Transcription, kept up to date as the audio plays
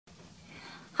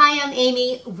Hi, I'm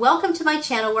Amy. Welcome to my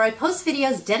channel where I post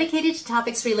videos dedicated to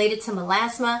topics related to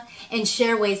melasma and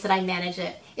share ways that I manage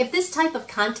it. If this type of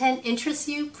content interests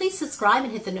you, please subscribe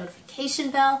and hit the notification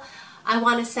bell. I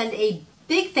want to send a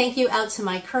big thank you out to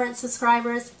my current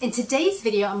subscribers. In today's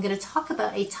video, I'm going to talk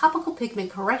about a topical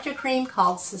pigment corrector cream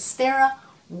called Cyspera.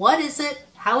 What is it?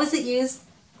 How is it used?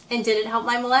 And did it help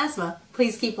my melasma?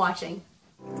 Please keep watching.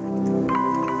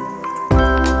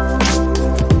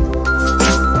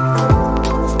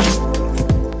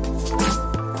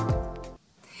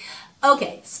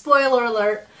 Okay, spoiler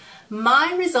alert,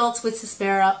 my results with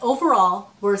Cyspera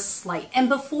overall were slight. And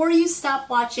before you stop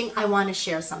watching, I want to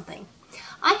share something.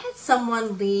 I had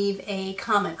someone leave a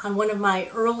comment on one of my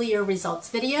earlier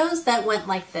results videos that went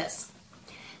like this.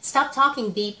 Stop talking,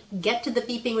 beep, get to the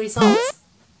beeping results.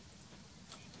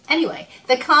 Anyway,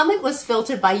 the comment was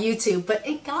filtered by YouTube, but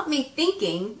it got me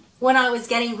thinking when I was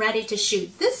getting ready to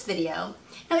shoot this video.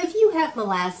 Now, if you have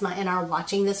melasma and are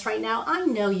watching this right now, I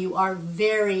know you are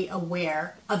very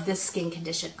aware of this skin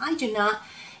condition. I do not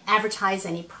advertise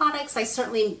any products. I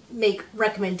certainly make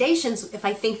recommendations if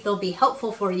I think they'll be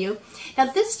helpful for you.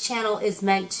 Now, this channel is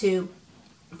meant to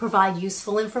provide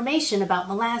useful information about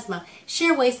melasma,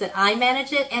 share ways that I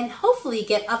manage it, and hopefully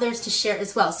get others to share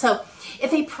as well. So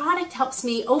if a product helps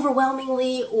me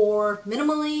overwhelmingly or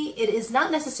minimally, it is not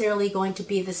necessarily going to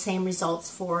be the same results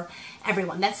for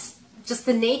everyone. That's just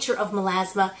the nature of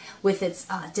melasma with its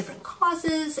different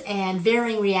causes and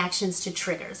varying reactions to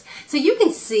triggers. So you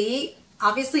can see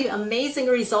obviously amazing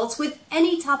results with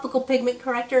any topical pigment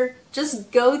corrector.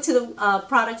 Just go to the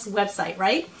product's website,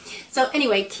 right? So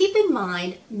anyway, keep in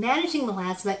mind, managing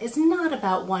melasma is not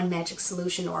about one magic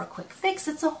solution or a quick fix.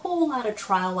 It's a whole lot of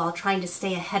trial while trying to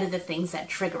stay ahead of the things that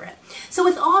trigger it. So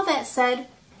with all that said,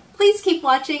 please keep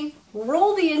watching.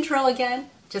 Roll the intro again.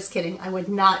 Just kidding, I would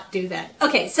not do that.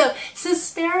 Okay, so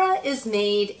Cyspera is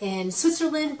made in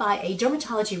Switzerland by a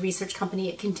dermatology research company.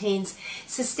 It contains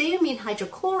cysteamine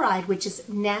hydrochloride, which is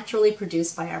naturally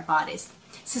produced by our bodies.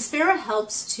 Cyspera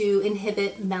helps to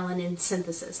inhibit melanin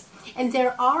synthesis, and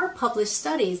there are published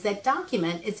studies that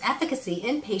document its efficacy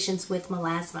in patients with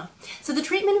melasma. So the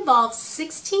treatment involves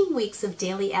 16 weeks of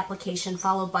daily application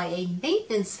followed by a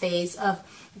maintenance phase of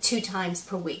 2 times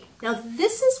per week. Now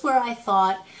this is where I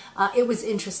thought it was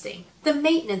interesting, the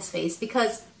maintenance phase,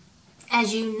 because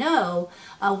as you know,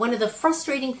 one of the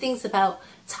frustrating things about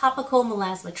topical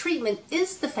melasma treatment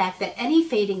is the fact that any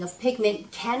fading of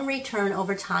pigment can return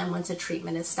over time once a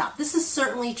treatment is stopped. This is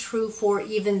certainly true for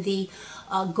even the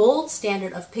gold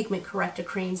standard of pigment corrector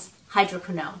creams,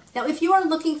 hydroquinone. Now, if you are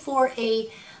looking for a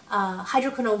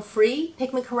hydroquinone-free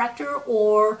pigment corrector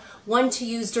or one to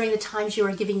use during the times you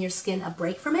are giving your skin a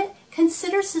break from it,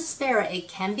 consider Cyspera. It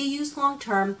can be used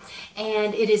long-term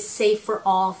and it is safe for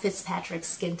all Fitzpatrick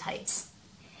skin types.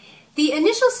 The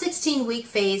initial 16-week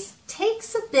phase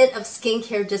takes a bit of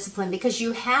skincare discipline because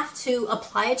you have to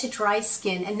apply it to dry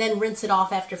skin and then rinse it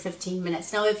off after 15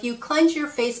 minutes. Now, if you cleanse your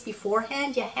face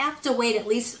beforehand, you have to wait at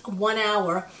least 1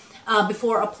 hour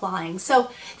before applying.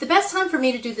 So the best time for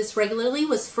me to do this regularly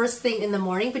was first thing in the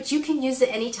morning, but you can use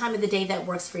it any time of the day that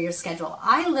works for your schedule.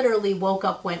 I literally woke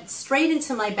up, went straight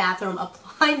into my bathroom,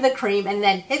 applied the cream, and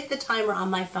then hit the timer on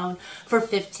my phone for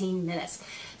 15 minutes.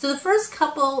 So the first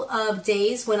couple of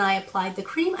days when I applied the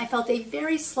cream, I felt a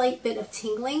very slight bit of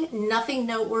tingling, nothing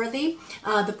noteworthy.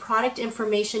 The product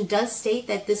information does state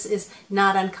that this is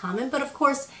not uncommon, but of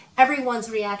course, everyone's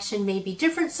reaction may be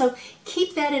different, so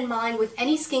keep that in mind with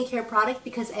any skincare product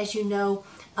because, as you know,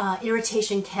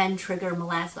 irritation can trigger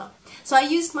melasma. So I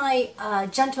used my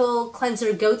gentle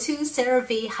cleanser go-to,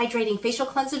 CeraVe Hydrating Facial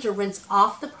Cleanser to rinse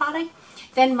off the product.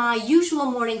 Then my usual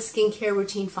morning skincare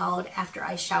routine followed after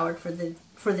I showered for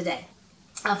the day.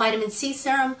 Vitamin C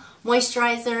serum,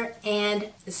 moisturizer, and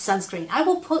sunscreen. I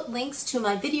will put links to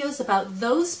my videos about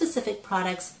those specific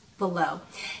products below.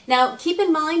 Now, keep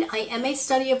in mind, I am a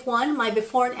study of one. My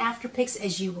before and after pics,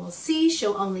 as you will see,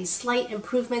 show only slight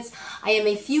improvements. I am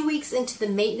a few weeks into the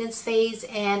maintenance phase,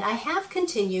 and I have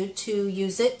continued to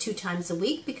use it 2 times a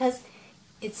week because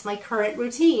it's my current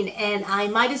routine, and I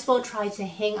might as well try to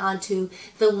hang on to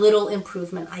the little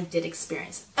improvement I did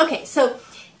experience. Okay, so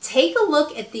take a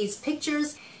look at these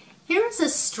pictures. Here's a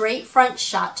straight front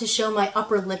shot to show my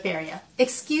upper lip area.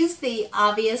 Excuse the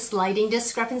obvious lighting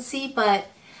discrepancy, but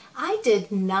I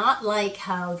did not like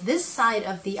how this side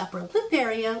of the upper lip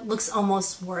area looks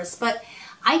almost worse, but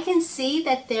I can see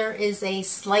that there is a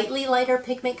slightly lighter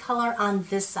pigment color on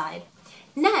this side.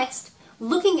 Next,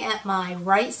 looking at my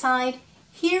right side,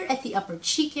 here at the upper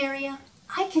cheek area,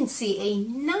 I can see a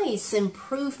nice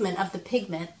improvement of the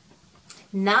pigment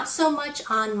Not so much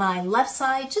on my left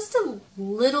side, just a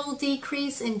little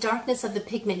decrease in darkness of the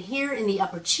pigment here in the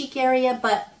upper cheek area,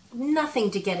 but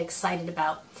nothing to get excited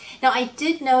about. Now I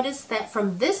did notice that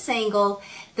from this angle,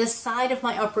 the side of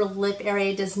my upper lip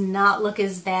area does not look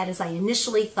as bad as I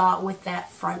initially thought with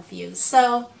that front view.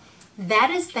 So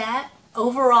that is that.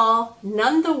 Overall,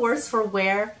 none the worse for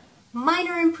wear.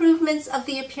 Minor improvements of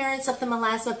the appearance of the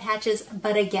melasma patches,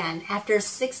 but again, after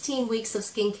 16 weeks of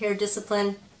skincare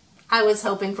discipline, I was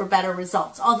hoping for better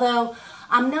results. Although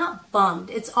I'm not bummed.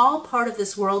 It's all part of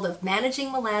this world of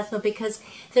managing melasma because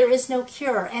there is no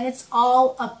cure, and it's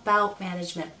all about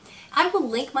management. I will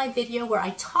link my video where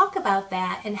I talk about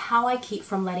that and how I keep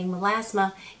from letting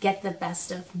melasma get the best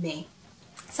of me.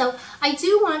 So I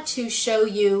do want to show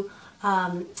you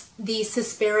the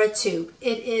Cyspera tube.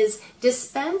 It is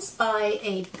dispensed by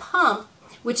a pump,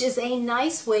 which is a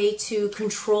nice way to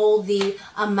control the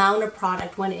amount of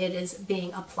product when it is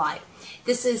being applied.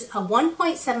 This is a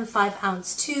 1.75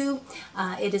 ounce tube.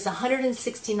 It is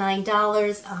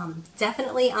 $169,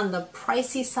 definitely on the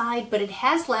pricey side, but it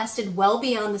has lasted well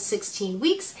beyond the 16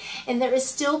 weeks, and there is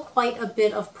still quite a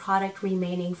bit of product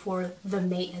remaining for the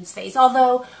maintenance phase.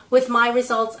 Although with my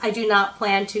results, I do not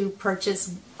plan to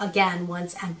purchase again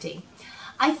once empty.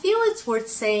 I feel it's worth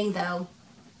saying though,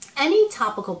 any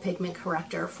topical pigment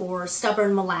corrector for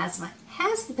stubborn melasma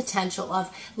has the potential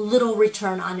of little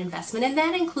return on investment, and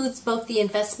that includes both the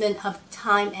investment of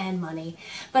time and money.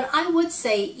 But I would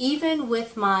say even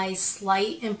with my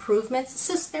slight improvements,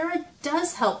 Cyspera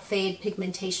does help fade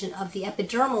pigmentation of the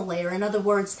epidermal layer, in other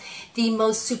words, the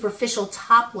most superficial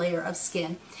top layer of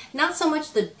skin. Not so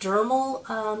much the dermal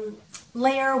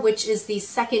layer, which is the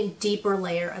second deeper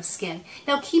layer of skin.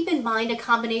 Now keep in mind a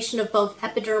combination of both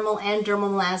epidermal and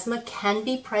dermal melasma can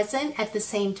be present at the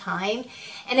same time.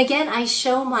 And again, I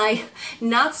show my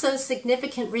not so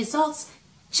significant results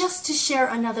just to share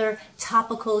another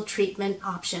topical treatment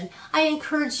option. I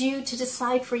encourage you to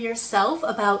decide for yourself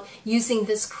about using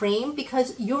this cream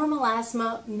because your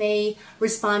melasma may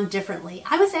respond differently.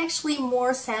 I was actually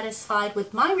more satisfied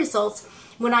with my results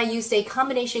when I used a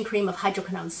combination cream of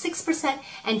hydroquinone 6%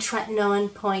 and tretinoin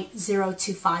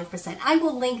 0.025%. I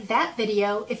will link that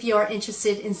video if you are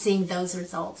interested in seeing those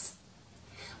results.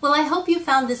 Well, I hope you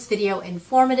found this video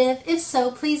informative. If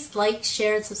so, please like,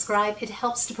 share, and subscribe. It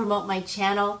helps to promote my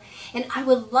channel. And I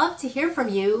would love to hear from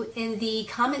you in the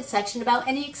comment section about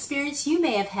any experience you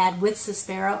may have had with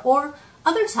Cyspera or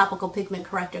other topical pigment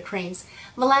corrector creams.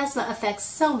 Melasma affects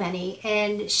so many,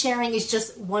 and sharing is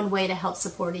just one way to help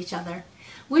support each other.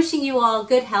 Wishing you all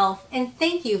good health, and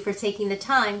thank you for taking the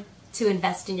time to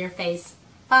invest in your face.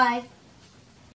 Bye.